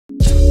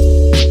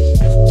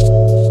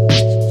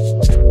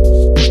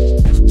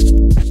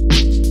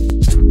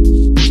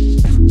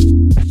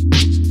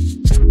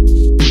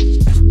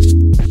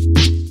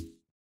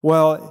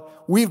Well,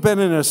 we've been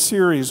in a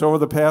series over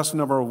the past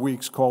number of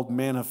weeks called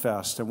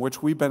Manifest, in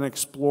which we've been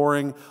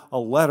exploring a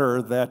letter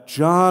that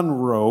John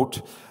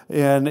wrote,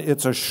 and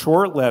it's a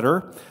short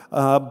letter,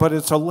 but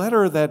it's a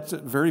letter that's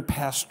very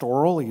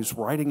pastoral. He's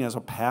writing as a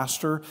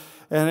pastor,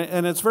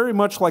 and it's very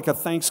much like a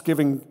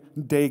Thanksgiving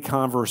Day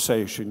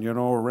conversation,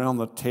 around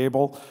the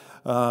table.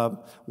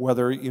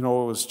 Whether, it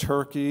was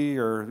turkey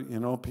or,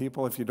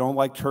 people, if you don't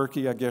like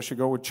turkey, I guess you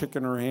go with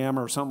chicken or ham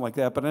or something like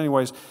that. But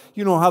anyways,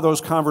 you know how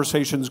those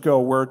conversations go,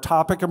 where a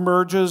topic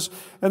emerges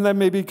and then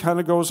maybe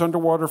kind of goes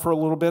underwater for a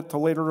little bit to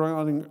later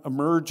on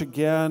emerge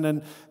again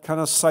and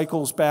kind of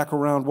cycles back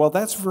around. Well,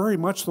 that's very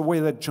much the way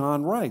that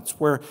John writes,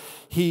 where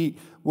he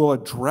will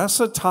address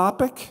a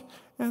topic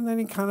and then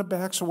he kind of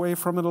backs away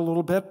from it a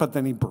little bit, but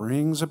then he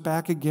brings it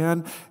back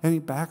again, and he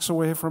backs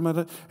away from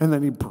it, and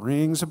then he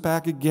brings it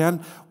back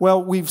again.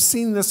 Well, we've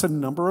seen this a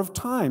number of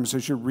times.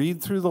 As you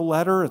read through the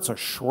letter, it's a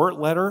short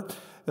letter.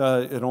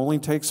 It only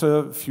takes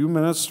a few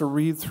minutes to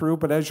read through,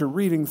 but as you're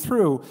reading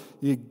through,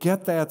 you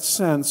get that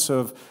sense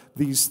of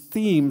these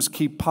themes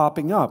keep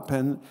popping up.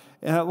 And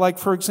like,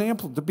 for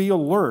example, to be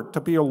alert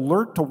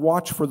to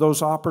watch for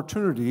those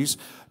opportunities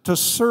to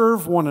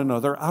serve one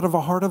another out of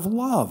a heart of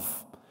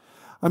love.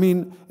 I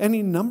mean,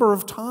 any number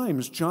of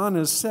times John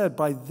has said,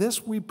 by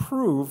this we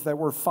prove that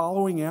we're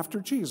following after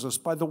Jesus,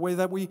 by the way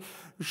that we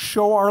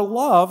show our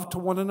love to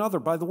one another,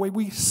 by the way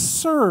we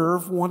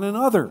serve one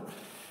another.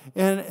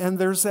 And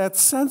there's that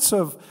sense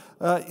of,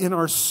 in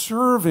our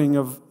serving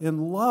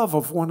in love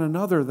of one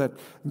another, that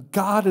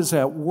God is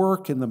at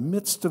work in the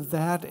midst of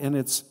that, and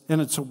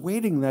it's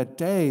awaiting that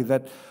day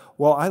that,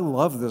 well, I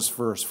love this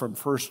verse from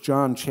 1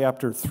 John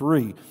chapter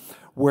 3,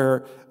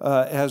 where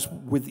as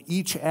with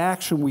each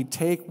action we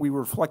take, we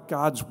reflect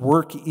God's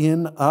work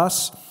in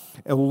us.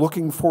 And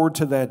looking forward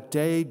to that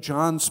day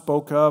John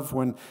spoke of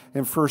when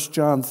in 1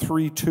 John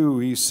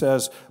 3:2 he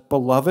says,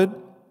 "Beloved,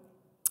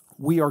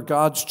 we are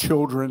God's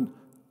children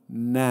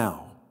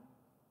now."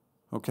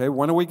 Okay,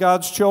 when are we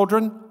God's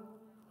children?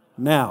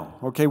 Now.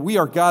 Okay, we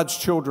are God's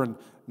children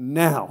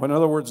now. In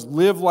other words,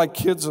 live like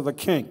kids of the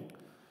King,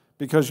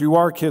 because you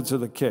are kids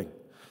of the King.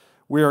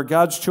 We are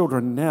God's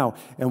children now,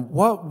 and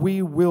what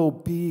we will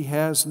be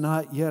has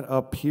not yet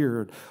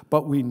appeared,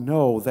 but we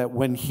know that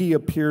when he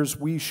appears,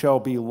 we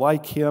shall be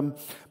like him,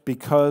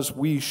 because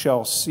we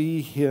shall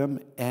see him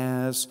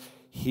as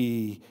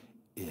he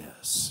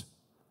is.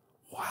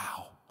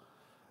 Wow.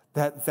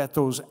 That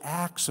those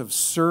acts of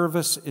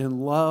service in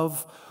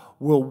love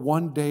will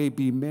one day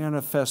be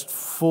manifest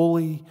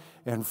fully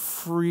and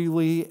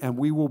freely, and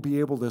we will be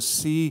able to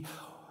see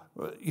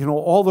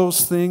all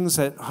those things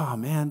that, oh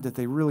man, did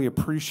they really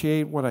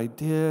appreciate what I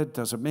did?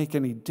 Does it make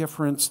any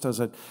difference? Does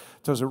it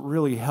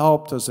really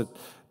help? Does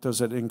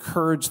it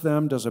encourage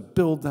them? Does it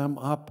build them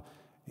up?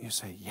 And you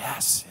say,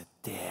 yes, it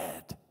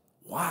did.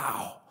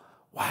 Wow,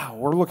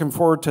 we're looking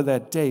forward to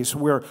that day. So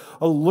we're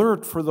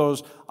alert for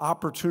those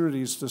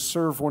opportunities to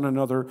serve one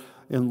another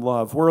in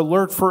love. We're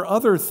alert for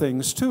other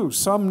things too,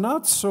 some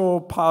not so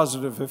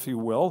positive, if you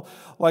will,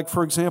 like,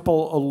 for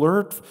example,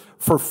 alert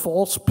for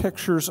false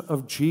pictures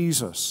of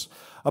Jesus.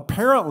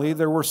 Apparently,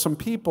 there were some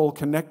people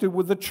connected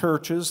with the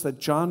churches that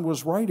John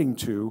was writing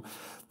to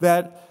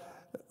that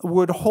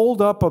would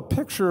hold up a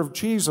picture of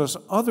Jesus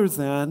other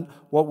than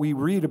what we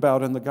read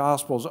about in the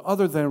Gospels,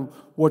 other than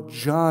what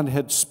John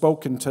had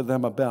spoken to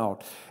them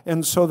about.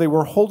 And so they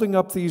were holding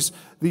up these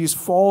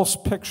false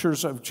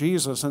pictures of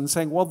Jesus and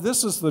saying, well,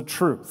 this is the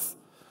truth.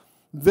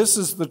 This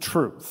is the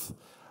truth.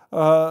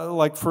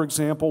 Like, for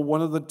example,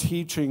 one of the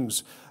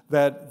teachings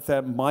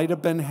that might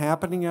have been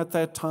happening at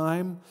that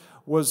time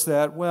was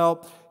that,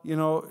 well,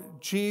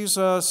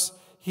 Jesus,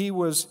 he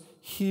was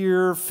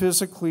here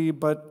physically,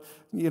 but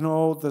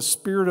the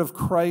Spirit of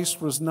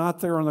Christ was not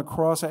there on the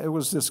cross. It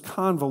was this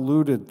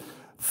convoluted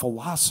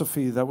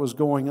philosophy that was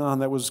going on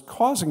that was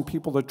causing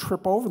people to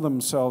trip over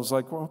themselves.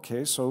 Like, well,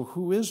 okay, so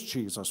who is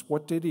Jesus?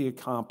 What did he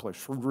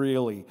accomplish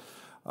really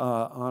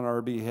on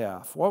our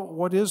behalf?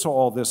 What is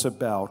all this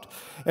about?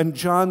 And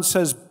John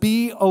says,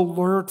 be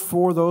alert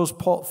for those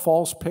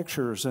false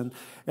pictures. And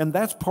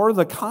that's part of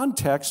the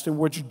context in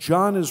which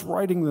John is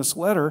writing this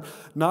letter,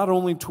 not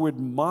only to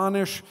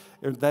admonish,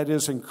 that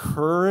is,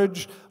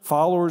 encourage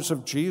followers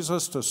of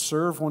Jesus to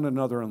serve one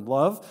another in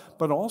love,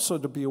 but also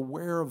to be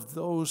aware of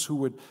those who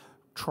would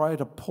try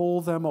to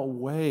pull them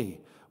away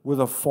with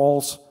a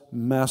false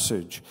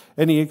message.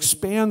 And he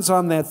expands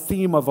on that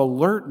theme of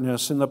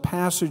alertness in the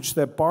passage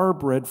that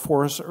Barb read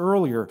for us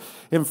earlier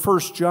in 1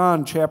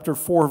 John chapter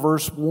 4,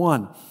 verse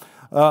 1.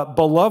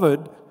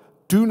 Beloved,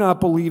 do not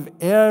believe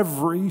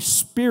every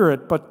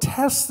spirit, but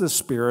test the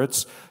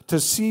spirits to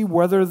see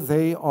whether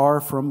they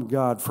are from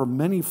God. For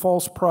many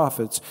false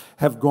prophets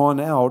have gone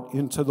out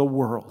into the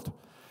world.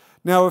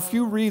 Now, if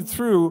you read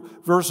through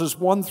verses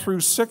 1 through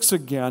 6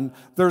 again,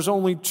 there's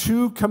only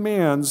two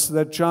commands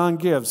that John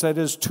gives. That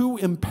is, two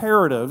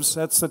imperatives,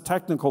 that's the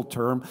technical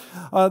term,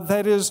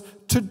 that is,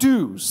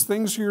 to-dos,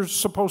 things you're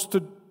supposed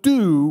to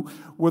do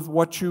with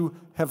what you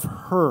have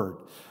heard.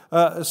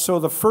 So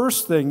the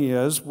first thing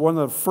is, one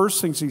of the first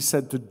things he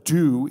said to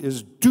do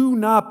is do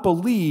not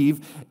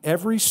believe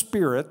every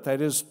spirit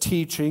that is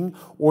teaching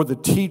or the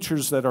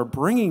teachers that are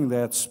bringing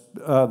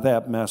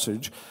that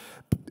message.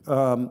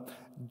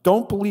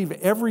 Don't believe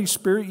every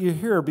spirit you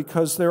hear,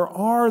 because there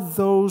are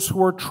those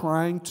who are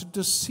trying to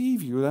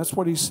deceive you. That's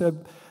what he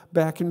said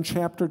back in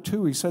chapter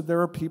 2. He said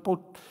there are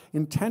people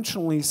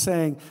intentionally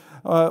saying,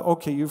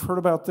 okay, you've heard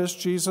about this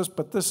Jesus,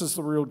 but this is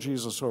the real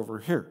Jesus over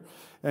here.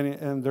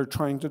 And they're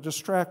trying to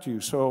distract you.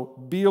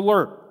 So be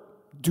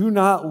alert. Do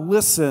not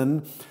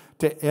listen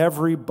to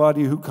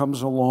everybody who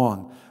comes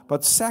along.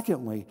 But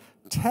secondly,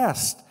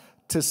 test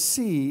to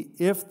see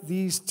if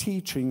these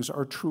teachings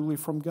are truly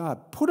from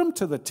God. Put them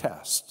to the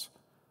test.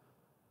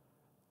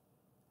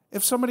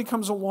 If somebody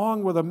comes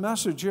along with a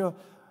message,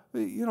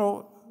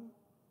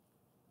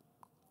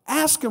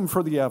 ask them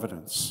for the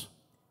evidence.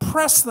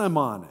 Press them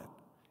on it.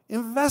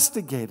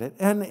 Investigate it.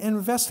 And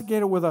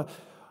investigate it with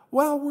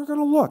we're going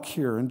to look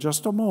here in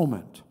just a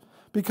moment.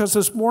 Because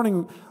this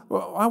morning,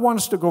 I want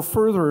us to go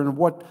further in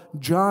what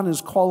John is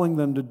calling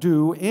them to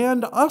do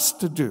and us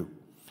to do.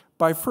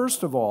 By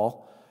first of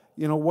all,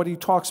 what he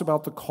talks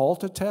about the call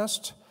to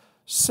test.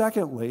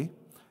 Secondly,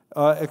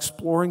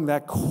 exploring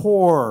that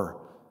core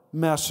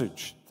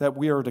message that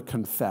we are to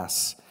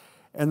confess.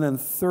 And then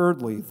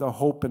thirdly, the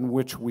hope in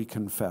which we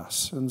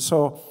confess. And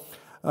so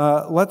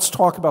let's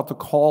talk about the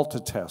call to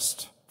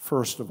test,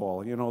 first of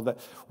all. That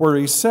where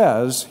he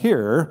says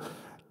here,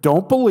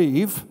 don't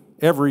believe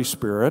every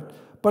spirit,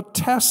 but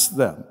test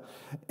them.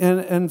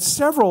 And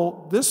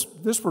this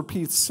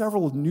repeats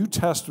several New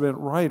Testament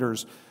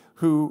writers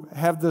who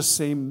have the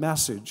same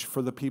message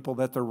for the people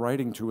that they're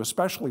writing to,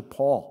 especially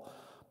Paul.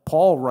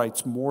 Paul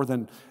writes more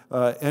than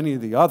any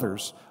of the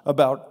others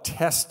about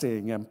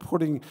testing and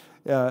putting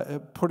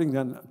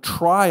on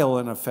trial,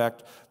 in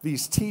effect,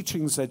 these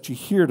teachings that you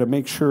hear to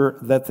make sure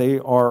that they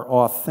are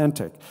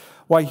authentic.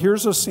 Why,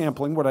 here's a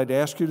sampling. What I'd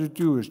ask you to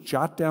do is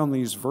jot down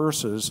these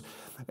verses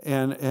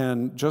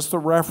and just the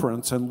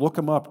reference and look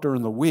them up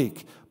during the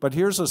week. But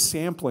here's a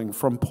sampling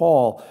from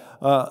Paul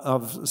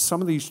of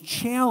some of these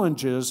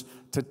challenges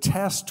to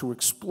test, to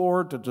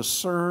explore, to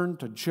discern,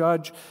 to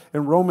judge.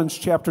 In Romans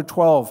chapter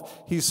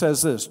 12, he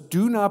says this,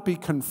 do not be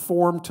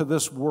conformed to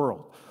this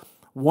world.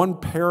 One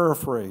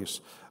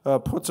paraphrase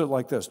puts it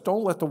like this,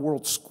 don't let the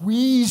world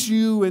squeeze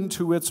you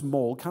into its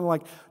mold. Kind of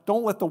like,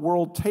 don't let the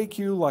world take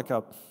you like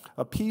a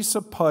piece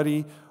of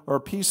putty or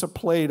a piece of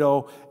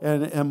Play-Doh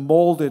and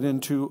mold it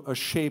into a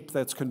shape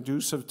that's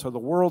conducive to the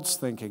world's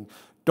thinking.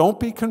 Don't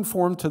be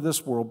conformed to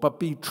this world,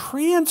 but be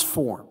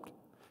transformed.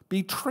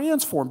 Be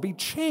transformed, be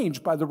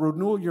changed by the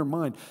renewal of your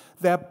mind,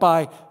 that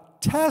by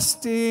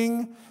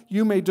testing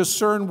you may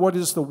discern what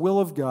is the will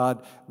of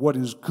God, what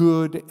is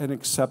good and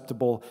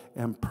acceptable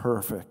and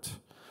perfect.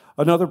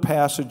 Another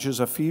passage is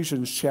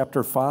Ephesians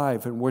chapter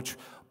 5, in which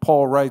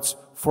Paul writes,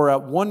 for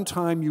at one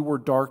time you were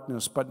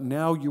darkness, but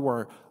now you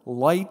are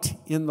light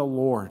in the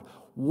Lord.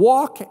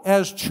 Walk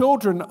as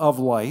children of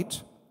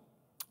light,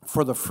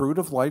 for the fruit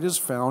of light is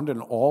found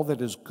in all that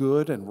is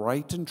good and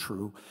right and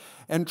true,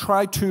 and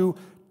try to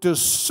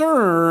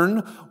discern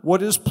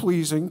what is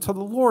pleasing to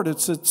the Lord.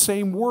 It's the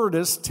same word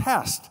as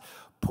test.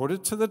 Put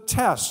it to the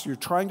test. You're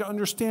trying to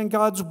understand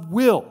God's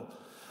will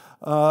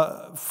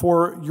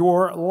for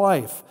your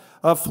life.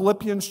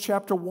 Philippians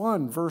chapter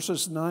 1,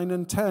 verses 9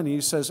 and 10,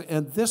 he says,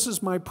 and this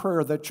is my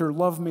prayer, that your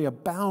love may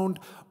abound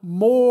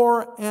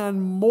more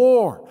and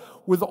more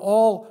with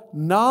all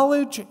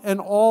knowledge and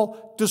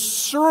all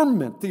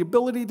discernment, the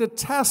ability to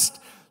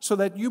test, so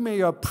that you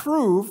may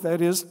approve,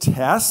 that is,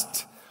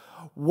 test,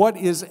 what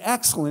is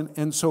excellent,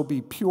 and so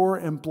be pure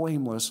and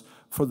blameless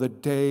for the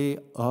day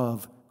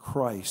of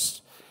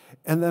Christ.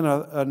 And then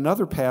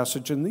another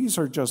passage, and these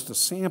are just a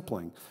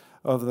sampling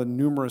of the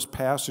numerous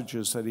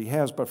passages that he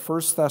has, but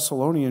 1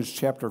 Thessalonians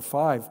chapter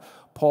 5,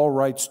 Paul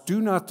writes, do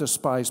not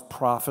despise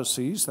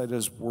prophecies, that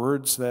is,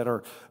 words that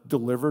are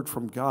delivered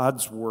from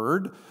God's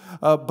word,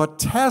 but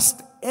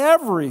test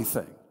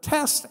everything.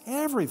 Test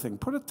everything.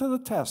 Put it to the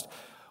test.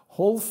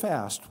 Hold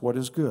fast what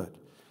is good.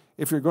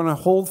 If you're going to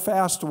hold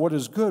fast to what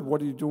is good,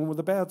 what are you doing with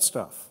the bad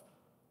stuff?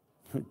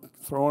 You're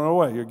throwing it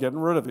away. You're getting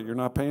rid of it. You're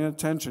not paying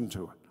attention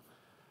to it.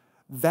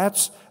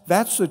 That's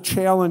the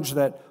challenge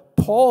that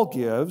Paul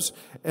gives,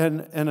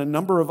 and a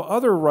number of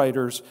other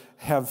writers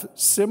have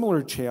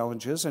similar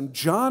challenges, and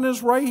John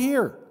is right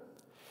here.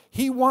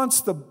 He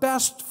wants the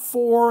best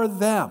for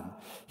them.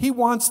 He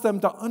wants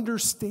them to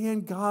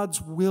understand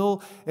God's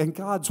will and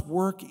God's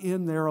work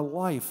in their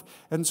life.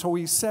 And so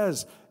he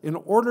says, in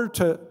order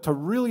to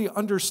really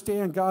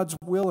understand God's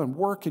will and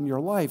work in your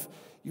life,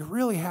 you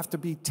really have to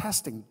be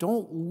testing.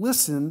 Don't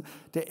listen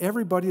to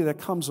everybody that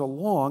comes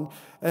along.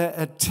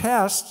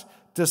 Test,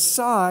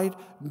 decide,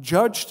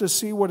 judge to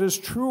see what is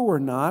true or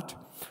not.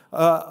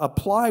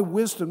 Apply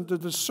wisdom to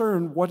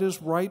discern what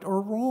is right or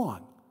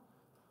wrong.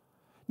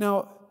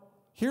 Now,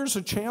 here's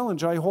a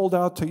challenge I hold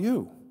out to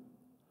you.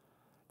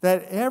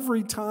 That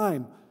every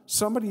time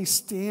somebody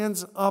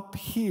stands up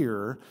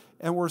here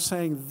and we're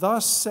saying,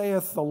 thus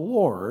saith the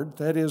Lord,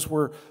 that is,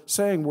 we're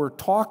saying we're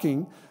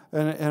talking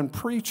and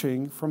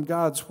preaching from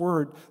God's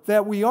Word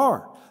that we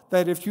are.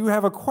 That if you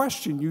have a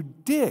question, you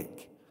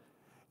dig.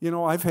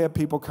 I've had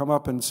people come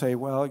up and say,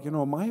 well,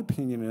 my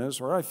opinion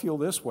is, or I feel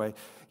this way.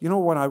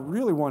 What I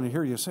really want to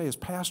hear you say is,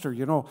 Pastor,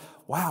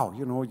 wow,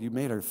 you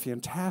made a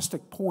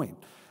fantastic point.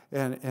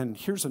 And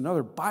here's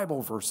another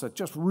Bible verse that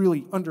just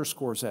really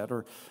underscores that.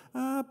 Or,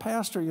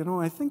 Pastor,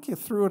 I think you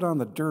threw it on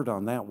the dirt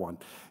on that one.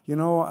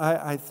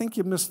 I think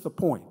you missed the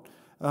point.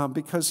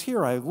 Because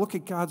here I look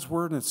at God's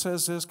Word and it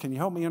says this. Can you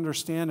help me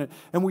understand it?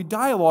 And we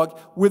dialogue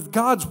with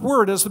God's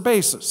Word as the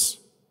basis.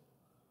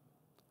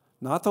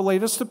 Not the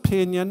latest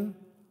opinion.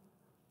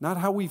 Not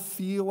how we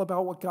feel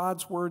about what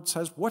God's Word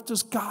says. What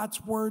does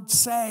God's Word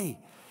say?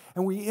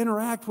 And we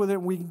interact with it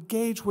and we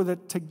engage with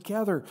it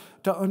together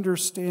to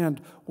understand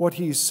what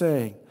He's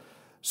saying.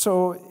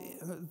 So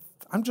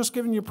I'm just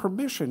giving you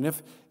permission.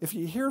 If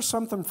you hear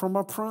something from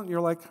up front and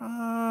you're like,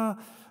 I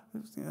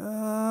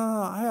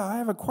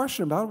have a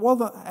question about it,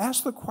 well,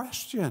 ask the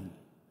question.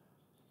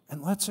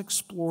 And let's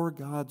explore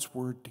God's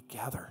Word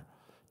together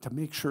to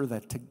make sure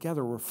that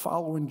together we're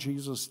following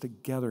Jesus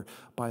together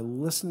by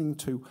listening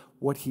to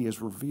what He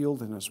has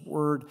revealed in His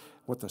Word,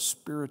 what the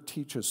Spirit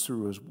teaches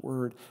through His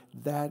Word.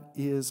 That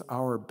is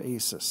our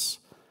basis.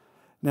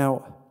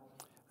 Now,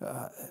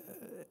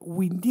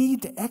 we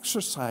need to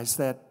exercise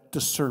that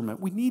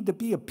discernment. We need to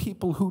be a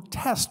people who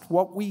test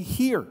what we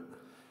hear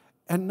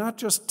and not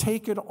just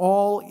take it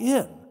all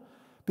in.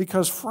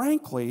 Because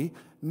frankly,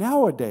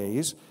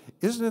 nowadays,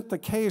 isn't it the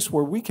case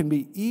where we can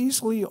be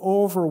easily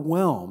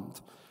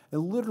overwhelmed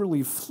and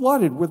literally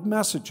flooded with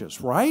messages,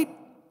 right?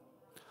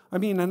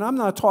 And I'm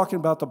not talking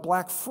about the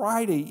Black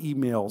Friday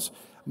emails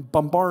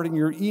bombarding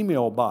your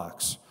email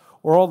box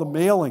or all the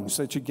mailings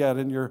that you get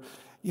in your,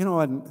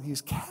 and these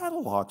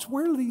catalogs.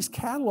 Where do these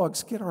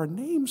catalogs get our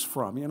names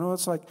from?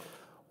 It's like,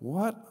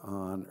 what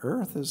on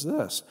earth is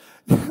this?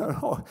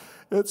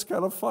 It's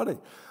kind of funny.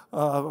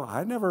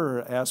 I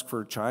never asked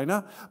for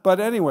China, but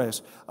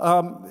anyways,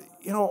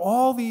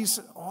 all these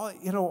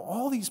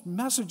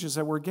messages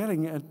that we're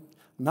getting, and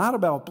not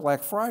about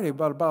Black Friday,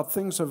 but about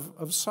things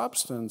of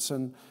substance.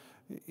 And,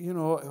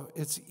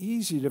 it's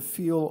easy to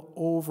feel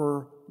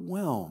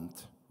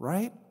overwhelmed,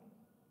 right?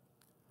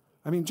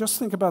 Just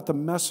think about the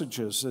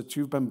messages that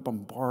you've been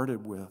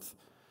bombarded with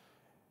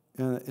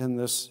in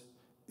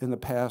the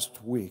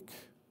past week.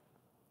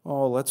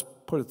 Oh, let's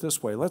put it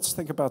this way. Let's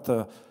think about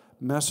the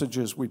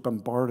messages we've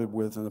bombarded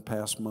with in the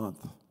past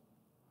month.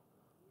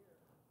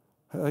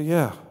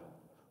 Yeah.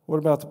 What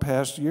about the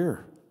past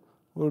year?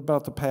 What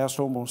about the past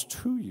almost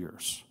 2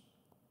 years?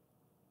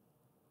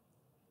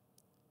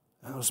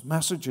 And those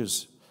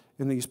messages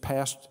in these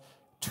past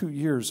 2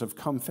 years have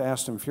come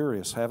fast and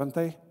furious, haven't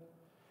they?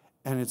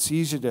 And it's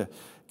easy to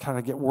kind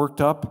of get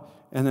worked up.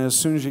 And then as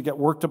soon as you get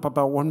worked up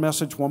about one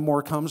message, one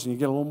more comes and you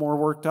get a little more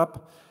worked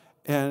up.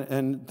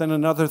 And then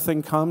another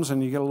thing comes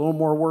and you get a little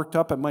more worked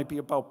up. It might be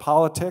about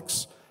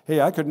politics. Hey,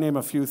 I could name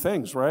a few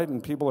things, right?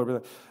 And people are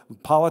like,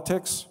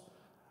 politics,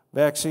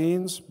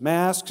 vaccines,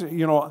 masks,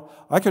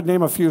 I could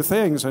name a few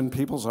things and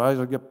people's eyes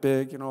will get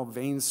big,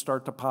 veins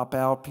start to pop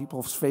out,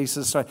 people's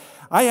faces start.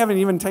 I haven't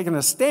even taken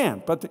a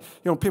stand, but,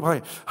 people are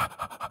like,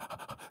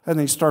 and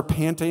they start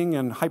panting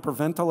and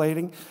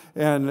hyperventilating.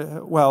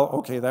 And, well,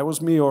 okay, that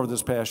was me over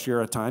this past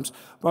year at times,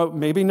 but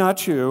maybe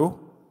not you,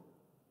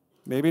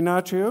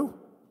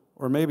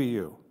 or maybe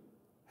you.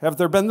 Have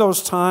there been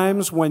those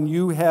times when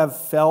you have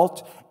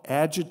felt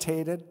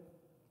agitated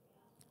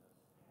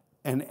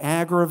and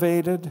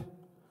aggravated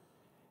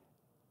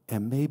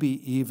and maybe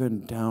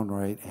even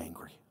downright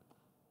angry?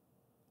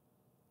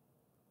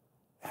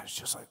 And it's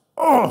just like,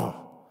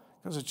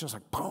 because it's just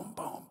like boom,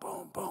 boom,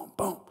 boom, boom,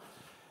 boom.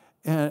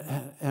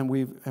 And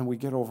we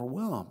get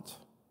overwhelmed.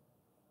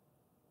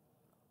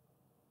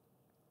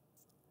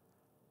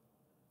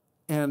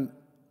 And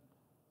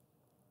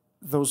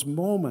those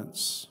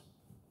moments,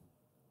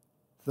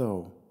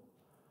 though,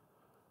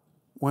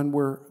 when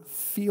we're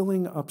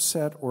feeling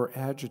upset or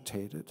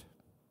agitated,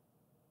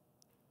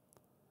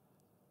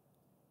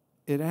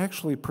 it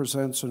actually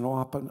presents an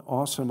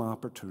awesome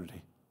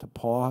opportunity to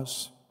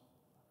pause,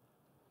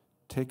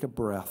 take a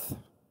breath,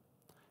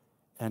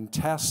 and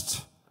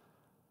test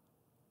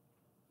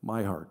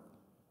my heart.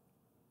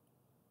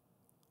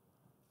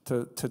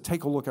 To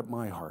take a look at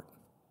my heart.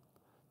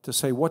 To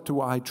say, what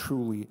do I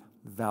truly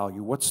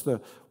value? What's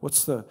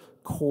the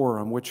core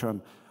on which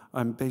I'm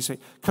basing?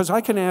 Because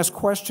I can ask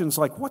questions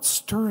like, what's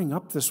stirring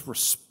up this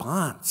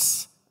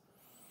response?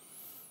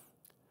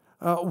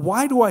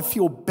 Why do I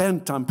feel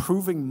bent on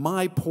proving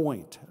my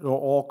point at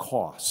all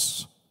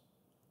costs?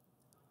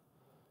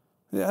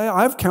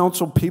 I've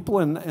counseled people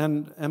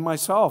and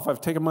myself.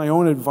 I've taken my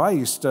own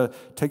advice to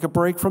take a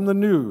break from the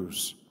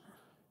news,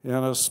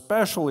 and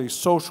especially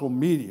social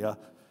media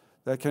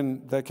that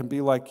can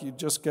be like, you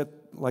just get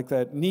like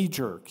that knee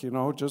jerk,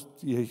 just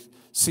you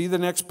see the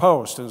next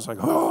post and it's like,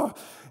 oh,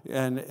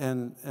 and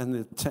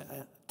the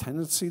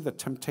tendency, the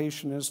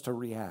temptation is to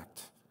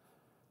react.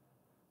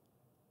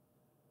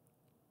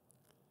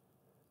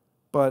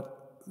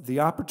 But the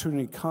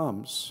opportunity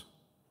comes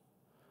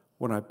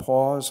when I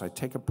pause, I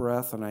take a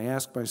breath, and I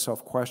ask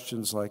myself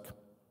questions like,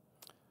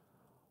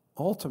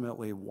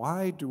 ultimately,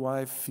 why do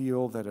I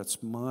feel that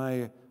it's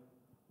my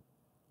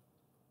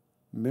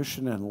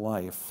mission in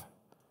life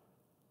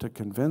to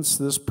convince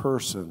this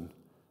person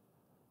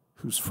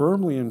who's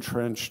firmly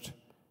entrenched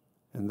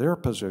in their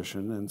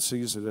position and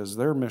sees it as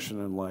their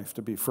mission in life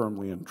to be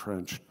firmly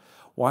entrenched?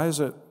 Why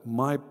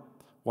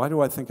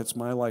do I think it's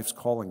my life's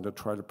calling to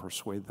try to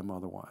persuade them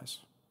otherwise?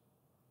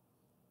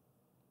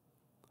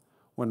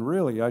 When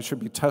really I should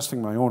be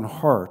testing my own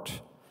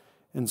heart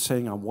and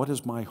saying, what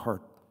is my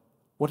heart?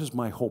 What is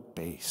my hope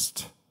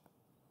based?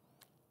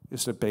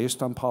 Is it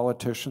based on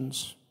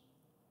politicians?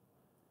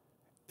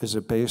 Is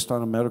it based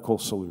on a medical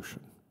solution?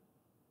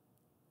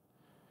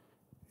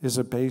 Is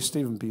it based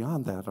even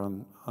beyond that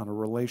on a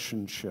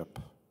relationship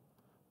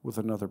with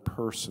another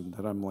person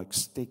that I'm like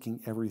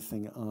staking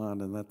everything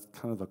on, and that's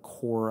kind of the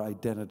core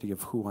identity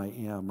of who I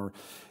am? Or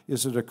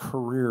is it a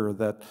career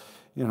that,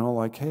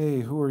 like, hey,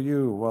 who are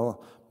you?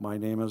 Well, my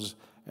name is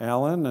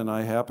Alan, and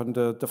I happen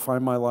to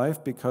define my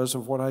life because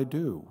of what I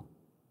do.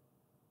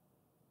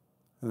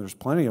 And there's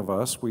plenty of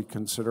us, we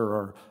consider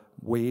our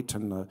weight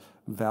and the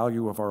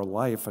value of our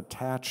life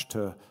attached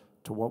to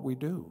what we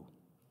do.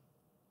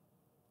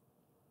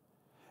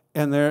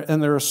 And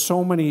there are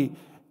so many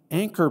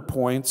anchor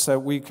points that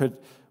we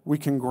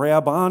can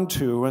grab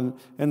onto,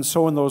 and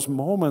so in those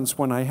moments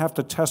when I have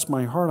to test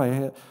my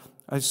heart,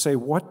 I say,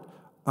 what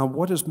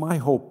is my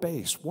hope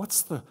based? What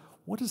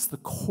is the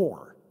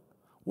core?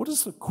 What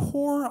is the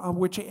core on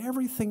which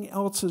everything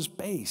else is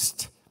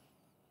based?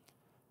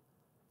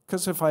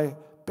 Because if I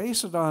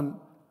base it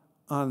on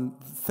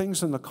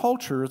things in the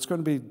culture, it's going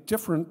to be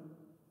different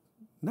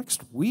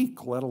next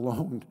week, let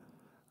alone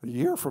a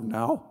year from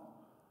now.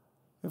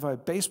 If I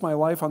base my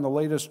life on the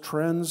latest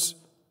trends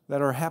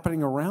that are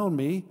happening around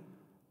me,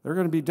 there are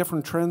going to be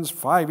different trends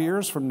 5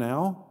 years from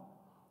now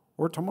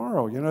or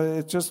tomorrow.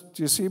 It's just,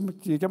 do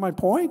you get my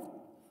point?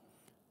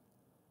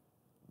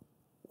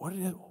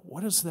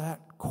 What is that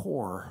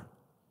core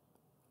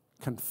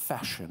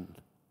confession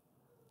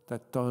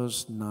that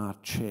does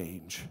not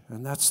change?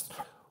 And that's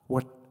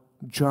what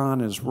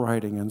John is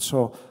writing. And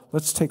so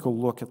let's take a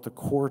look at the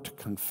core to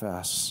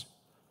confess.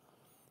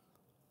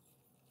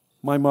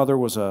 My mother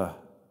was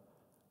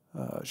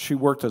she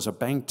worked as a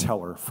bank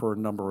teller for a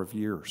number of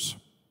years.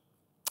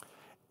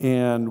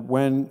 And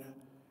when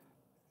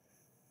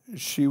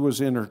she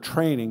was in her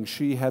training,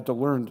 she had to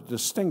learn to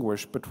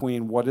distinguish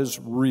between what is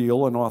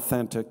real and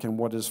authentic and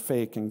what is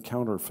fake and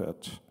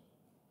counterfeit.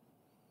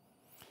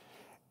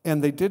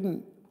 And they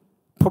didn't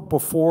put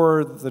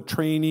before the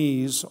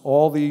trainees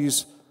all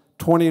these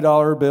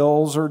 $20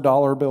 bills or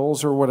dollar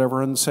bills or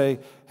whatever and say,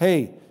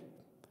 hey,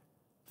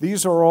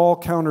 these are all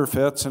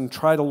counterfeits, and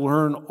try to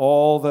learn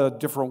all the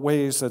different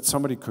ways that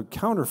somebody could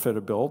counterfeit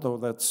a bill, though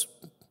that's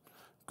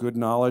good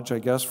knowledge, I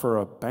guess, for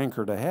a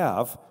banker to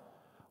have.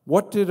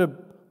 What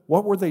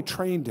were they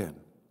trained in?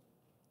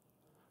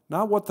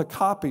 Not what the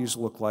copies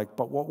look like,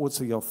 but what was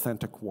the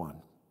authentic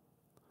one.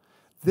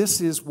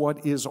 This is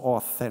what is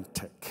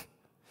authentic.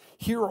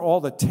 Here are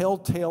all the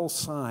telltale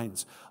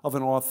signs of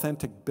an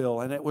authentic bill,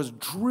 and it was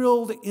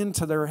drilled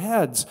into their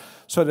heads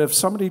so that if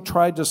somebody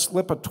tried to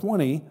slip a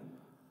 20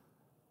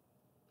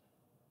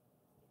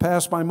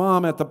 past my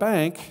mom at the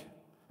bank,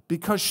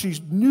 because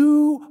she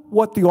knew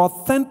what the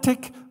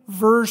authentic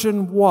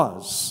version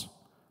was,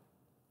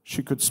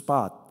 she could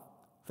spot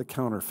the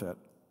counterfeit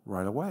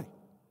right away.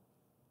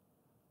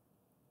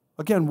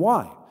 Again,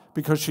 why?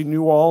 Because she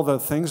knew all the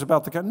things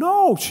about the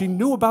No, she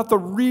knew about the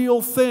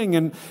real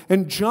thing.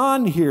 And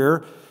John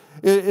here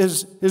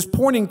is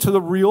pointing to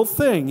the real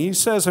thing. He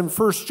says in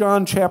 1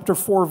 John chapter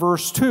 4,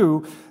 verse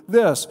 2,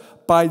 this,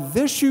 by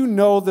this you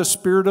know the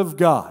Spirit of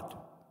God.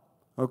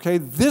 Okay,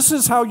 this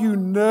is how you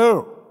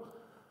know.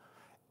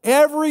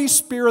 Every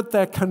spirit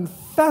that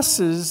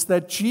confesses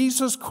that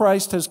Jesus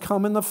Christ has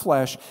come in the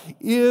flesh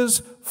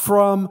is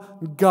from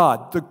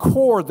God. The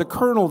core, the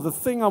kernel, the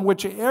thing on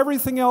which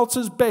everything else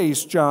is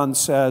based, John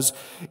says,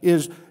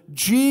 is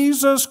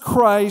Jesus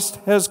Christ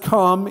has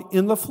come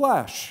in the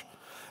flesh.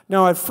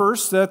 Now, at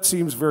first, that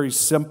seems very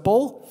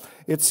simple.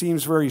 It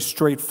seems very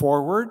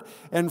straightforward.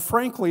 And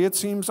frankly, it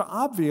seems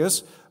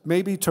obvious,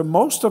 maybe to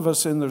most of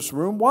us in this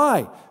room.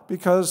 Why?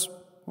 Because,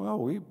 well,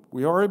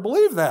 we already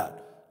believe that.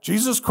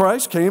 Jesus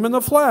Christ came in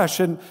the flesh,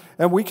 and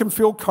we can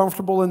feel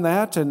comfortable in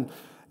that, and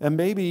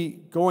maybe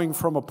going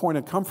from a point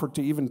of comfort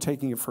to even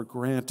taking it for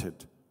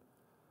granted,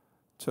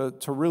 to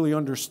really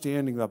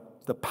understanding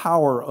the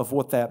power of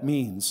what that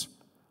means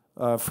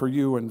for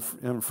you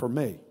and for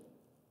me.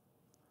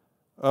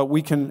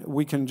 We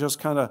can just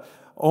kind of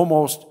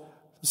almost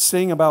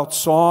sing about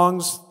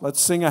songs. Let's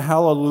sing a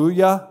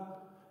hallelujah,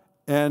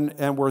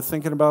 and we're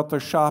thinking about the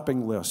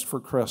shopping list for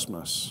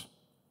Christmas.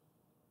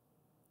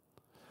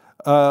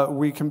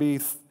 We can be,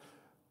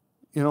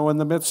 in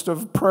the midst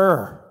of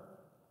prayer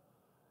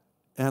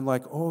and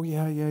like, oh,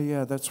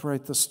 yeah, that's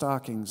right, the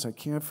stockings. I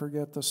can't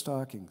forget the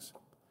stockings.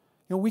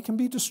 We can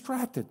be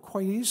distracted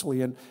quite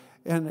easily,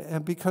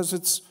 and because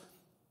it's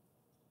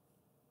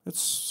It's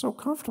so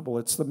comfortable.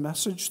 It's the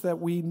message that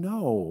we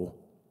know.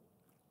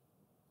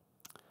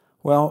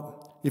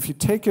 Well, if you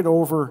take it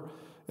over,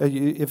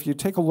 if you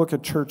take a look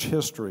at church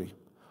history,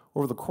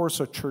 over the course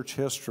of church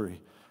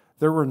history,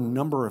 there were a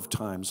number of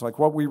times, like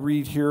what we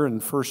read here in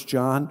 1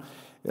 John.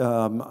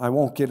 I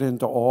won't get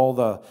into all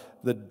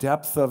the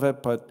depth of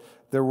it, but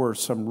there were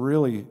some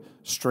really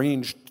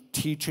strange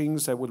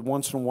teachings that would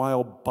once in a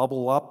while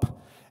bubble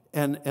up.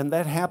 And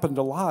that happened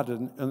a lot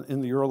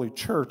in the early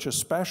church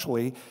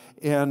especially.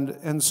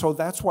 And so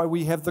that's why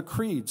we have the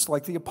creeds,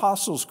 like the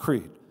Apostles'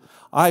 Creed.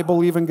 I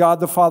believe in God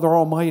the Father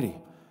Almighty,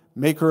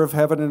 maker of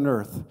heaven and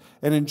earth,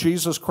 and in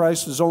Jesus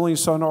Christ, his only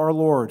Son, our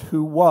Lord,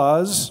 who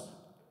was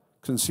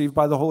conceived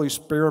by the Holy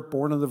Spirit,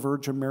 born of the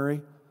Virgin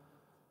Mary,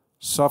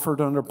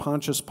 suffered under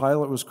Pontius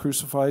Pilate, was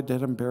crucified,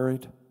 dead, and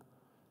buried.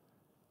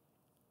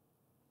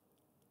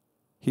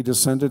 He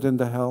descended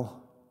into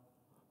hell.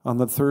 On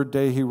the third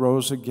day, he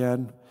rose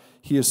again.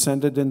 He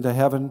ascended into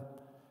heaven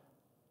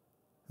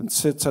and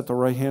sits at the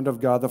right hand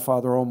of God the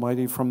Father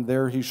Almighty. From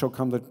there, he shall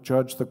come to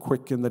judge the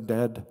quick and the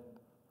dead.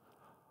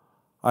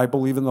 I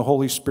believe in the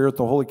Holy Spirit,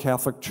 the Holy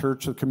Catholic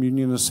Church, the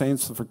communion of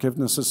saints, the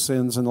forgiveness of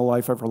sins, and the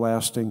life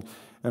everlasting.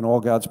 And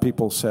all God's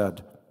people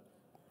said.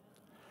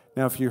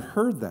 Now, if you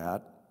heard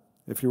that,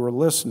 if you were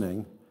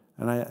listening,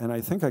 and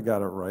I think I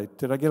got it right.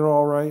 Did I get it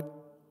all right?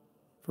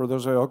 For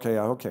those of you, okay.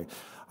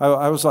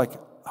 I was like,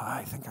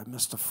 I think I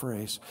missed a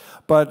phrase.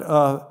 But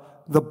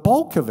the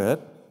bulk of it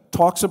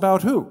talks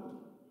about who?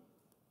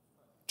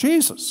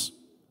 Jesus.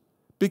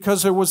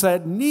 Because there was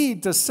that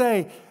need to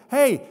say,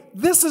 hey,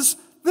 this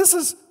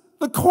is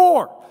the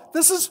core.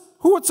 This is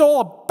who it's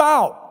all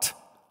about.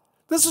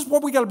 This is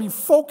what we got to be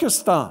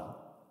focused on.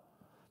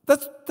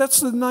 That's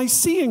the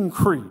Nicene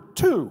Creed,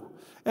 too.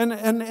 And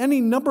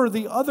any number of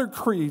the other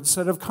creeds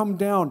that have come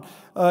down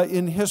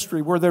in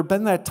history where there have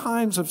been that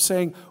times of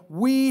saying,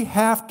 we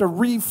have to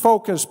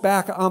refocus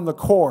back on the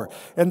core.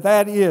 And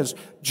that is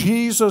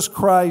Jesus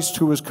Christ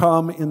who has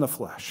come in the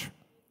flesh.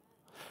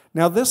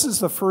 Now, this is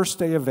the first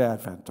day of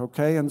Advent,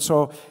 okay? And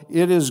so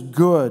it is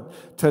good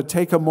to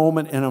take a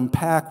moment and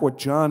unpack what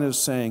John is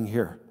saying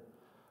here.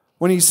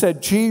 When he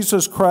said,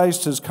 Jesus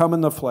Christ has come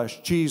in the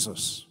flesh,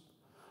 Jesus,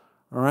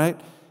 all right?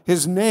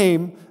 His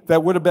name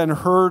that would have been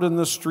heard in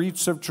the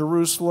streets of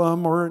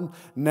Jerusalem or in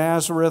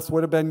Nazareth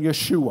would have been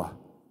Yeshua.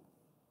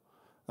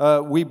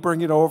 We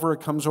bring it over,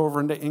 it comes over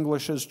into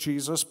English as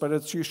Jesus, but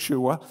it's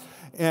Yeshua.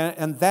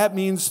 And that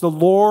means the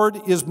Lord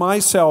is my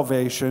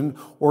salvation,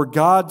 or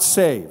God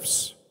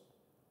saves.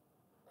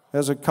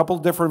 There's a couple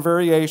different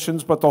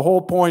variations, but the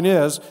whole point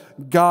is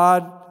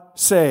God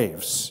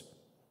saves.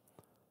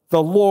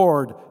 The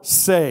Lord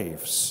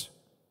saves.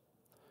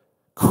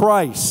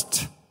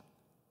 Christ.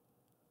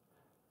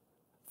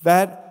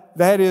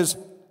 That is,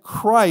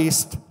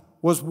 Christ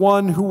was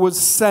one who was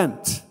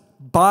sent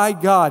by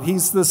God.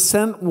 He's the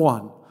sent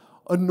one,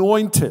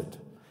 anointed.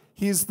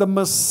 He's the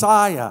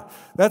Messiah.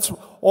 That's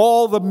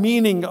all the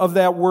meaning of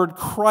that word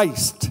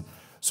Christ.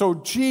 So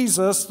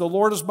Jesus, the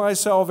Lord is my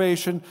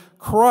salvation.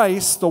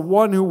 Christ, the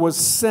one who was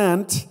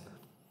sent,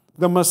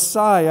 the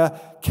Messiah,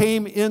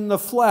 came in the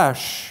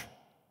flesh.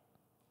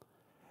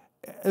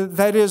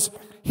 That is,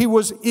 he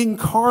was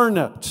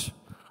incarnate.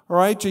 All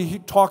right, you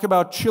talk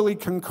about chili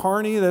con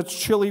carne, that's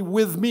chili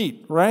with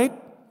meat, right?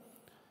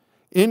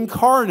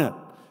 Incarnate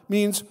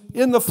means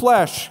in the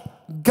flesh,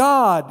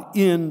 God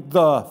in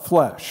the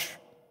flesh.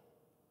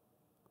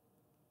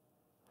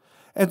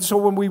 And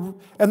so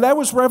and that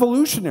was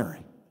revolutionary,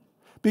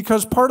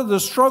 because part of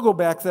the struggle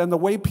back then, the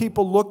way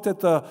people looked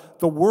at the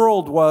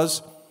world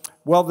was,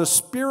 well, the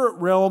spirit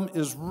realm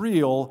is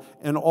real,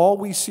 and all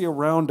we see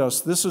around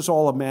us, this is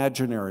all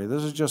imaginary.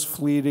 This is just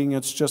fleeting.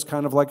 It's just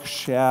kind of like a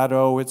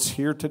shadow. It's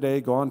here today,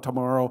 gone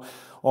tomorrow,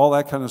 all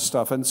that kind of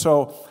stuff. And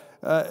so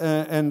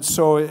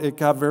it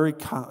got very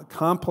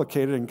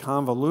complicated and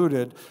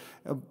convoluted.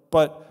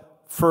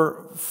 But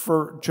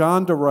for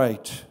John to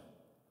write,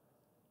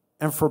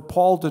 and for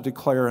Paul to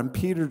declare, and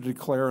Peter to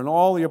declare, and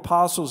all the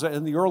apostles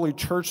and the early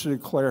church to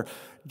declare,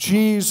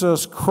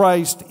 Jesus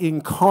Christ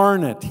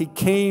incarnate, he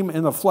came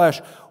in the flesh,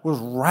 was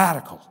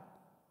radical.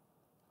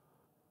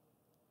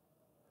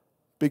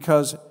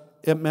 Because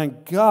it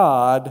meant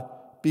God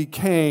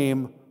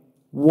became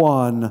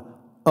one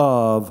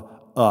of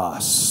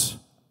us.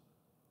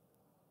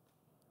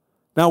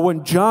 Now,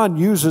 when John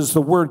uses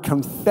the word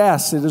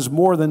confess, it is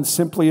more than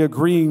simply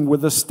agreeing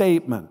with a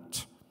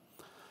statement.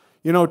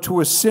 You know,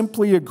 to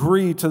simply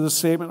agree to the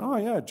statement, oh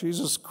yeah,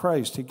 Jesus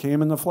Christ, he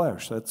came in the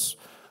flesh. That's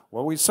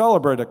what we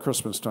celebrate at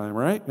Christmas time,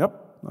 right?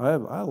 Yep, I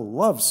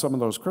love some of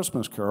those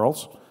Christmas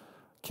carols.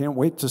 Can't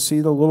wait to see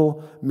the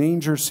little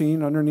manger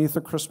scene underneath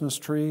the Christmas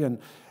tree.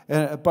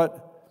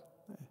 But,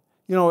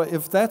 you know,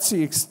 if that's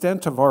the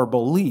extent of our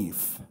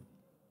belief,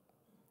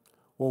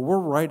 well, we're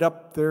right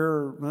up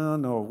there.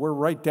 No, we're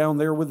right down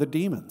there with the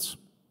demons.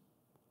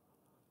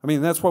 I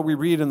mean, that's what we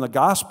read in the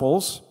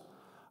Gospels.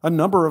 A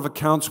number of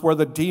accounts where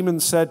the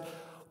demons said,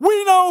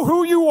 we know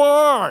who you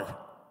are.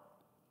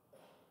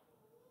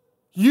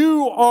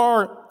 You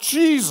are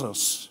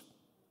Jesus.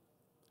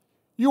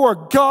 You are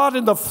God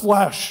in the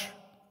flesh.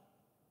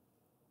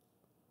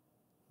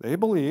 They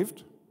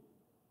believed.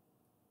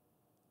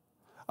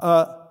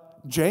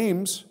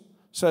 James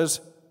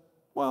says,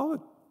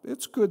 well,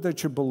 it's good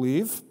that you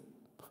believe.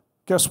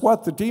 Guess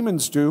what? The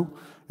demons do,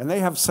 and they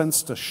have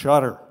sense to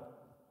shudder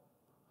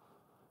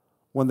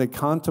when they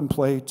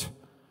contemplate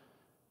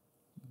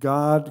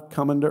God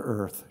coming to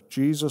earth,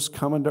 Jesus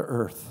coming to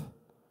earth,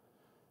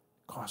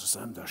 causes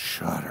them to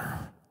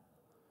shudder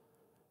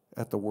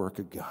at the work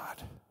of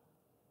God.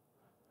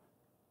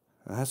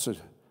 That's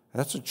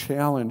a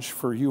challenge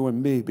for you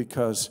and me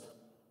because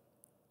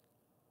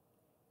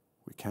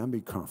we can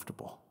be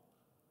comfortable.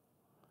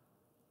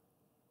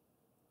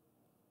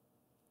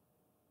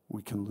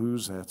 We can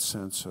lose that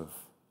sense of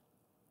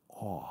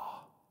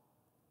awe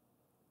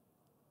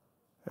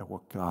at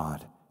what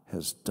God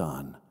has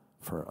done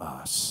for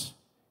us.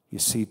 You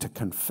see, to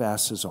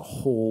confess is a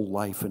whole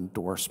life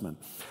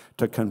endorsement.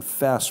 To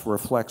confess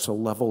reflects a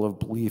level of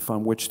belief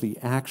on which the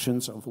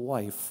actions of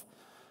life,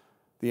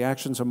 the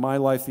actions of my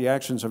life, the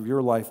actions of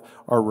your life,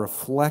 are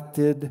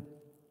reflecting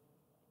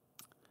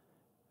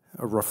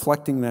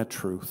that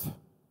truth.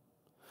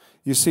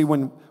 You see,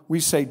 when we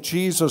say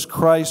Jesus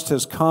Christ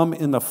has come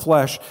in the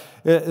flesh,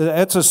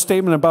 that's a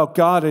statement about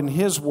God and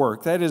His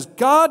work. That is,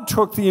 God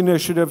took the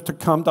initiative to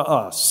come to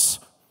us.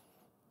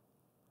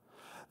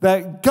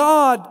 That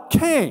God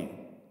came.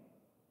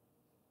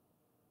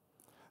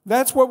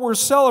 That's what we're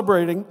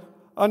celebrating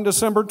on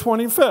December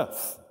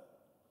 25th.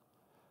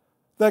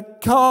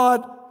 That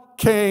God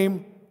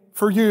came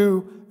for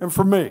you and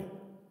for me.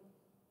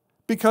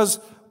 Because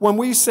when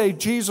we say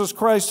Jesus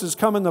Christ has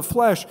come in the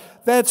flesh,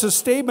 that's a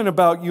statement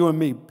about you and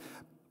me.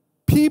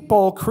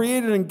 People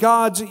created in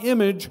God's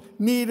image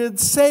needed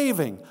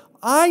saving.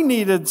 I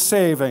needed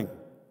saving.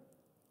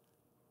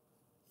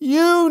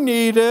 You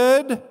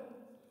needed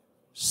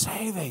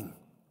saving.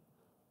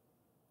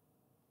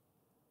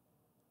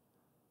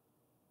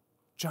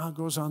 John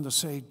goes on to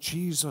say,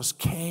 Jesus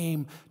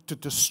came to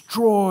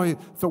destroy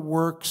the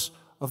works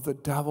of the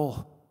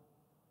devil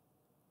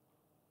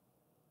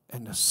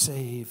and to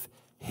save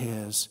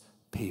His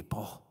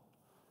people.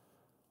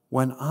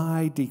 When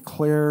I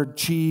declare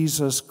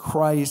Jesus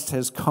Christ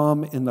has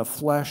come in the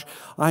flesh,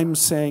 I'm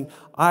saying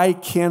I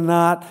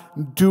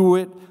cannot do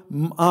it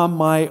on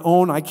my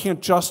own. I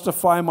can't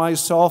justify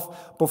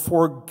myself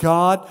before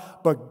God,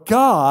 but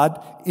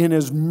God, in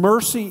His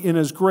mercy, in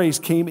His grace,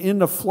 came in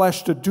the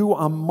flesh to do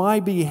on my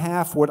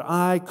behalf what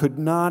I could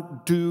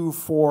not do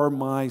for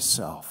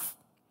myself.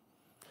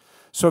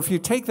 So if you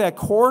take that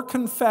core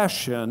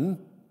confession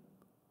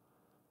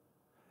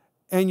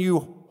and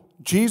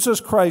Jesus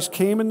Christ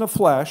came in the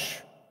flesh,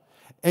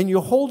 and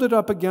you hold it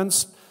up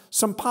against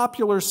some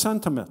popular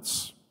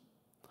sentiments.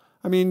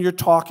 I mean, you're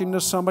talking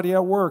to somebody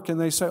at work, and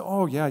they say,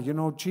 oh, yeah, you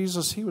know,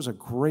 Jesus, He was a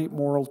great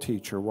moral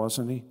teacher,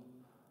 wasn't He?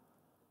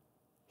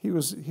 He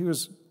was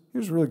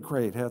really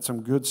great, had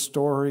some good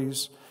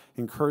stories,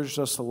 encouraged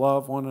us to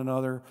love one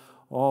another,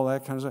 all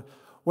that kind of stuff.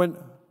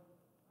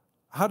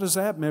 How does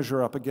that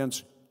measure up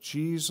against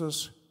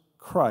Jesus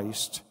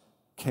Christ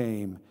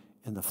came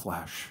in the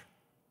flesh?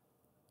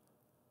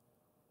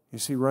 You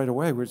see, right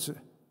away, we say,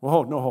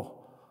 oh, no.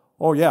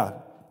 Oh, yeah,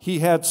 He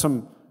had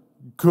some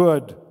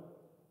good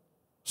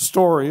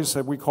stories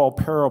that we call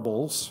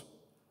parables.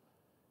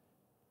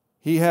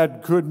 He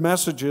had good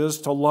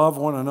messages to love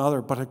one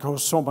another, but it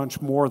goes so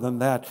much more than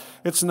that.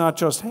 It's not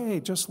just, hey,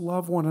 just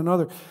love one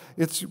another.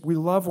 It's we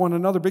love one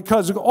another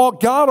because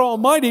God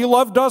Almighty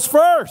loved us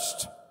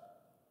first.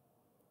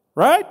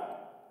 Right?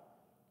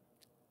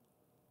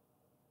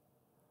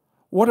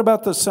 What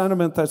about the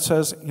sentiment that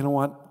says, you know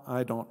what,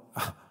 I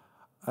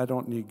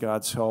don't need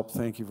God's help.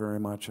 Thank you very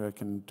much. I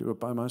can do it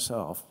by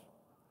myself.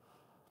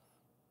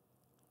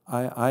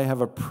 I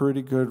have a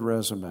pretty good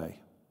resume.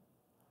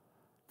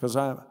 Because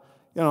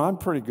I'm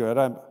pretty good.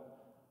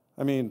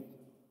 I mean,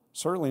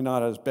 certainly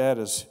not as bad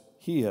as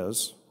he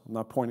is. I'm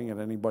not pointing at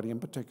anybody in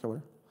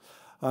particular.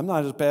 I'm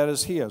not as bad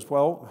as he is.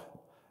 Well,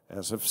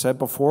 as I've said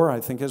before,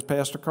 I think as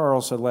Pastor Carl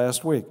said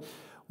last week,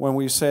 when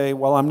we say,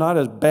 well, I'm not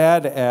as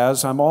bad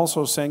as, I'm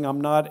also saying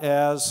I'm not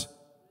as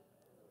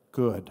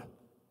good.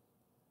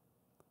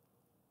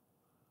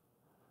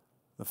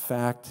 The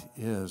fact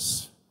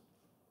is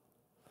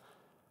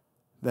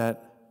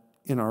that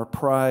in our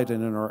pride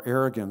and in our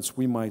arrogance,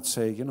 we might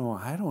say, you know,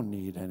 I don't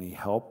need any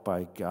help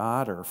by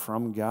God or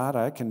from God.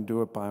 I can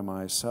do it by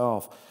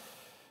myself.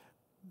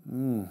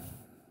 Needs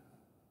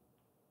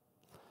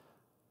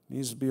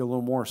to be a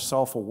little more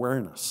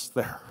self-awareness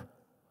there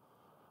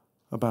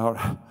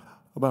about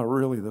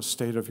really the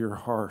state of your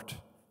heart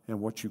and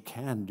what you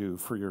can do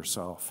for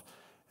yourself,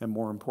 and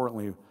more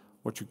importantly,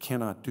 what you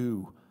cannot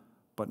do,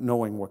 but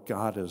knowing what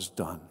God has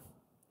done.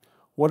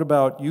 What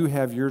about you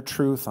have your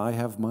truth, I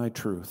have my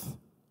truth?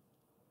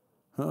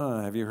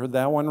 Have you heard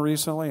that one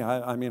recently?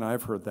 I mean,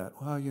 I've heard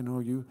that. Well, you know,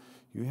 you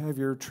have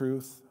your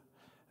truth,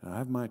 and I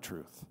have my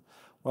truth.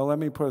 Well, let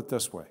me put it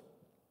this way.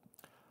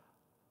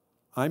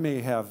 I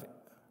may have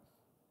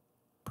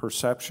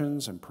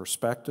perceptions and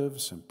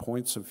perspectives and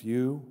points of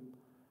view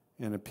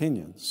and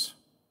opinions,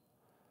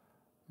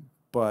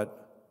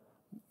 but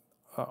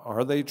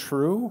are they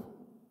true?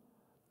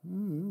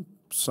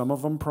 Some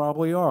of them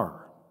probably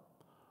are.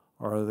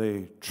 Are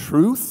they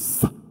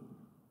truth?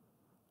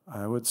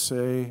 I would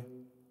say,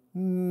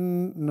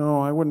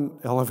 no, I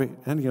wouldn't elevate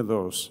any of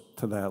those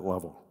to that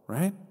level,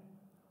 right?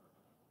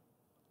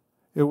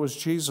 It was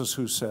Jesus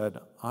who said,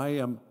 I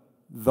am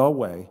the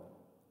way,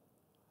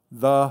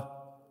 the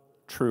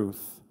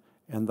truth,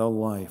 and the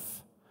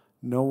life.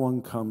 No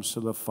one comes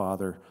to the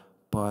Father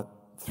but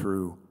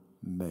through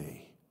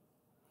me.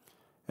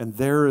 And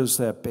there is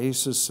that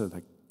basis of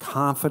the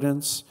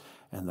confidence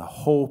and the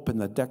hope and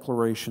the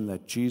declaration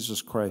that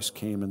Jesus Christ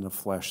came in the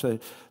flesh.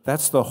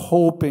 That's the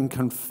hope in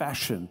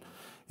confession.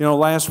 You know,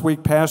 last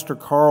week Pastor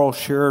Carl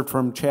shared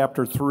from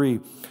chapter 3,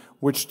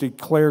 which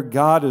declared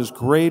God is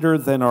greater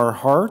than our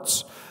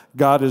hearts.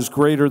 God is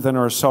greater than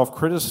our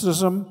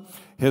self-criticism.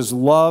 His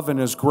love and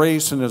His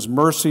grace and His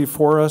mercy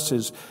for us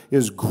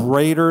is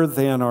greater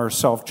than our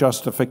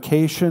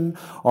self-justification,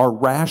 our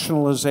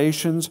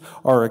rationalizations,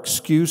 our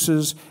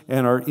excuses,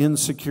 and our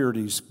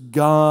insecurities.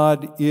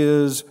 God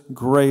is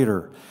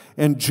greater.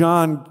 And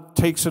John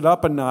takes it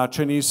up a notch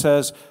and he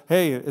says,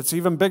 hey, it's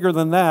even bigger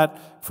than that.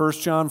 1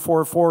 John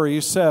 4:4,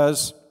 he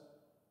says,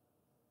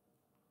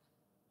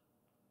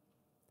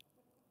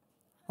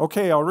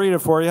 okay, I'll read it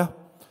for you.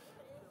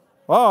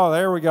 Oh,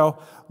 there we go.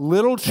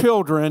 Little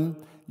children,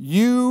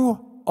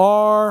 you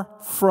are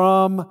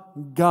from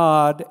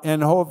God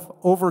and have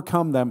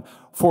overcome them.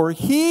 For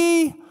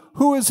he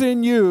who is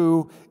in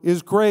you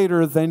is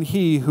greater than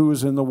he who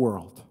is in the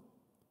world.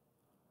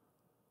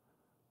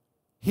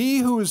 He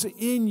who is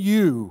in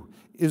you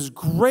is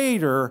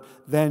greater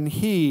than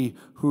he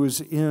who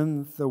is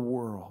in the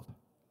world.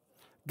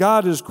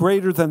 God is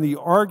greater than the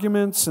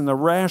arguments and the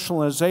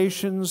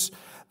rationalizations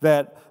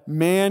that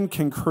man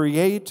can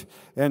create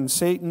and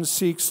Satan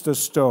seeks to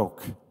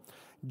stoke.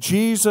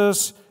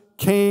 Jesus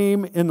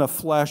came in the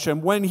flesh,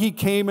 and when He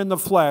came in the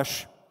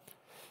flesh,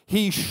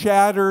 He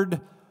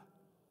shattered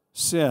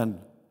sin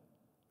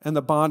and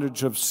the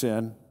bondage of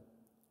sin.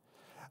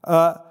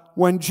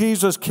 When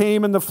Jesus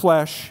came in the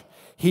flesh,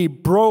 He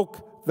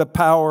broke the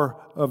power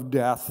of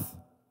death.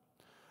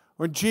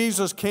 When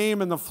Jesus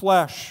came in the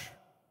flesh,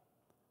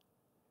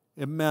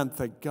 it meant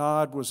that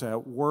God was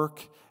at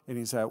work, and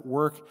He's at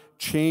work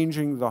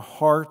changing the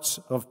hearts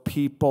of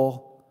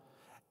people.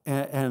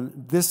 And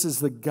this is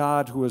the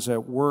God who is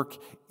at work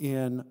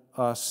in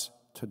us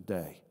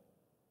today.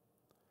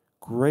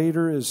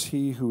 Greater is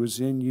He who is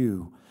in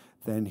you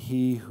than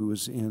he who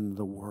is in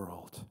the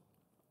world.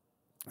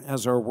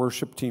 As our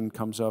worship team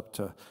comes up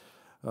to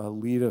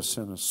lead us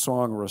in a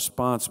song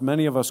response,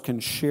 many of us can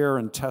share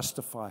and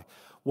testify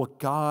what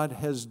God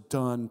has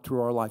done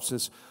through our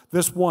lives.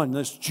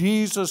 This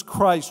Jesus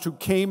Christ who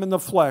came in the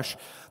flesh,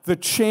 the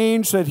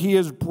change that He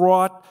has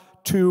brought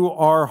to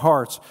our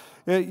hearts.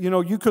 You know,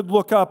 you could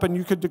look up and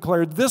you could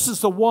declare, this is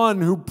the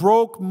one who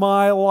broke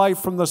my life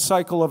from the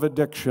cycle of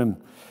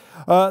addiction.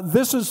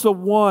 This is the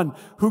one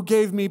who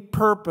gave me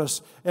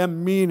purpose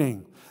and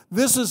meaning.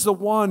 This is the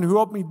one who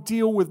helped me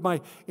deal with my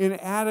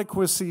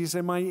inadequacies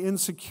and my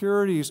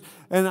insecurities.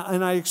 And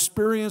I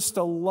experienced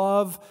a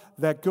love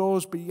that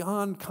goes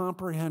beyond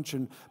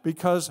comprehension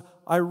because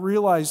I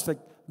realized that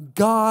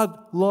God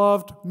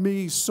loved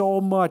me so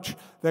much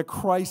that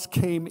Christ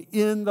came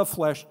in the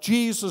flesh.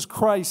 Jesus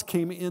Christ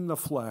came in the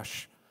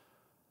flesh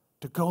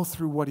to go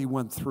through what He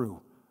went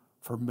through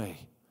for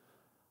me.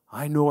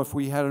 I know if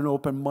we had an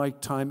open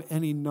mic time,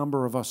 any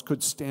number of us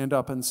could stand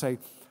up and say,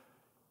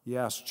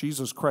 yes,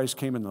 Jesus Christ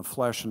came in the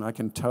flesh, and I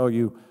can tell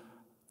you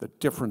the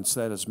difference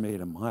that has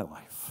made in my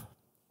life.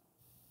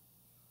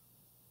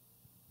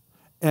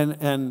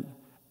 And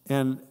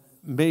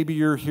maybe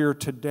you're here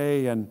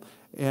today and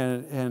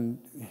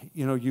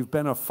you know, you've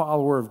been a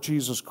follower of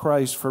Jesus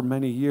Christ for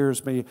many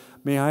years.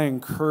 May I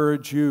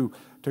encourage you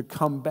to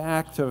come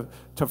back to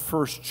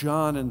 1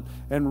 John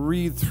and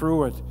read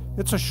through it.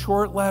 It's a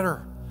short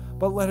letter,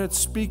 but let it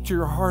speak to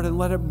your heart and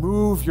let it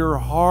move your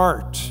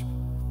heart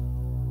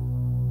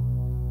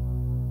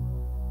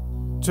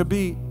to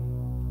be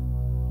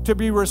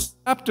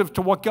receptive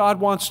to what God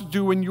wants to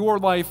do in your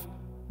life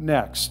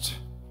next.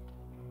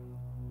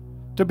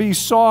 To be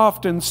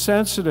soft and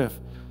sensitive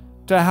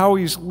to how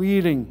He's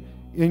leading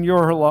in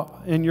your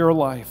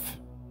life.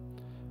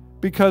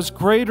 Because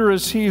greater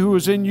is He who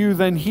is in you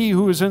than he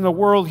who is in the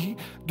world.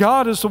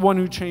 God is the one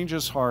who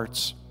changes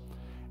hearts.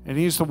 And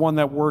He's the one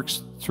that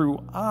works through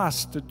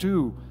us to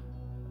do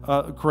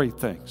great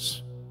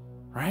things.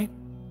 Right?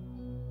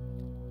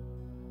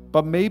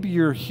 But maybe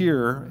you're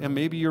here and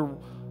maybe you're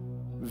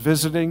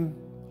visiting,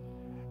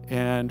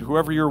 and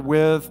whoever you're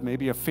with,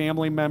 maybe a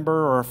family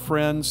member or a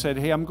friend said,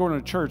 hey, I'm going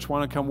to church,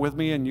 want to come with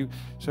me? And you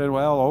said,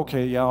 well,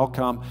 okay, yeah, I'll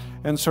come.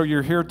 And so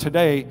you're here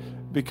today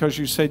because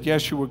you said,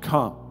 yes, you would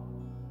come.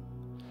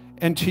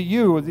 And to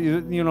you,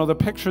 you know, the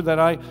picture that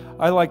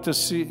I like to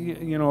see,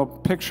 you know, a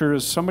picture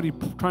is somebody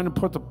trying to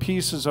put the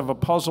pieces of a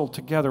puzzle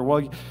together.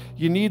 Well,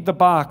 you need the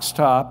box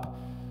top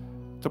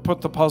to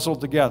put the puzzle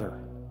together.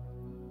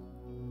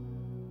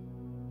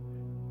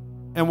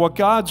 And what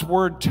God's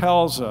Word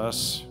tells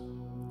us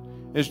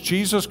is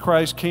Jesus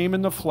Christ came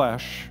in the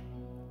flesh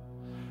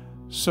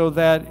so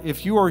that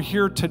if you are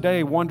here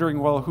today wondering,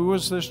 well, who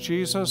is this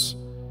Jesus?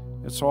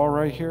 It's all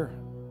right here.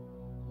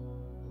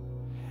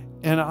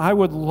 And I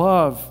would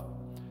love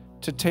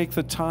to take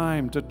the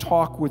time to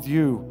talk with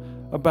you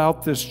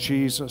about this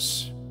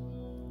Jesus.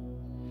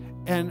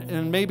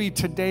 And maybe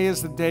today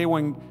is the day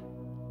when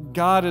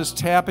God is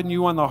tapping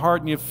you on the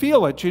heart and you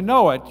feel it, you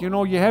know it. You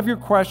know, you have your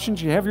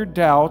questions, you have your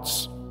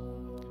doubts.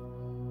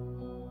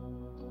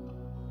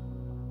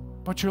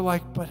 But you're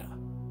like, but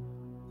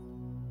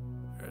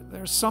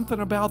there's something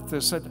about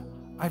this that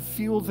I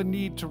feel the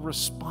need to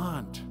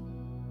respond.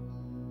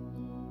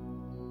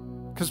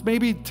 Because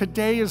maybe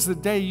today is the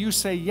day you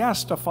say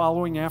yes to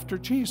following after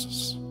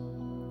Jesus.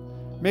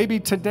 Maybe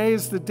today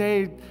is the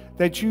day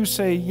that you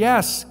say,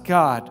 yes,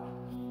 God,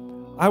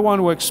 I want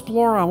to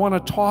explore, I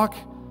want to talk,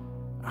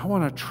 I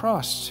want to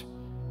trust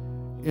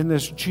in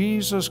this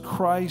Jesus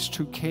Christ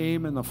who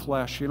came in the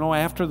flesh. You know,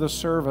 after the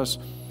service,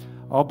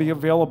 I'll be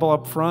available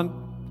up front.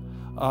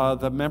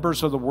 The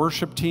members of the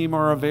worship team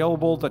are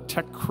available, the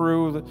tech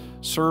crew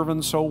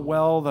serving so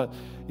well.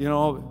 You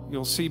know,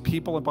 you'll see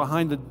people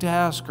behind the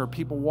desk or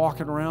people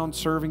walking around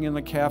serving in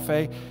the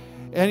cafe.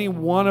 Any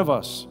one of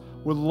us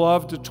would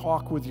love to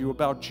talk with you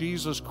about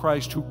Jesus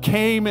Christ who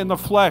came in the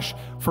flesh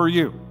for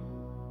you.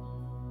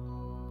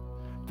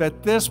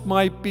 That this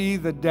might be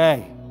the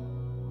day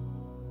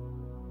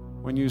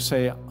when you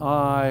say,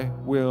 I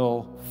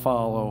will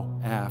follow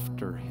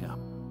after him.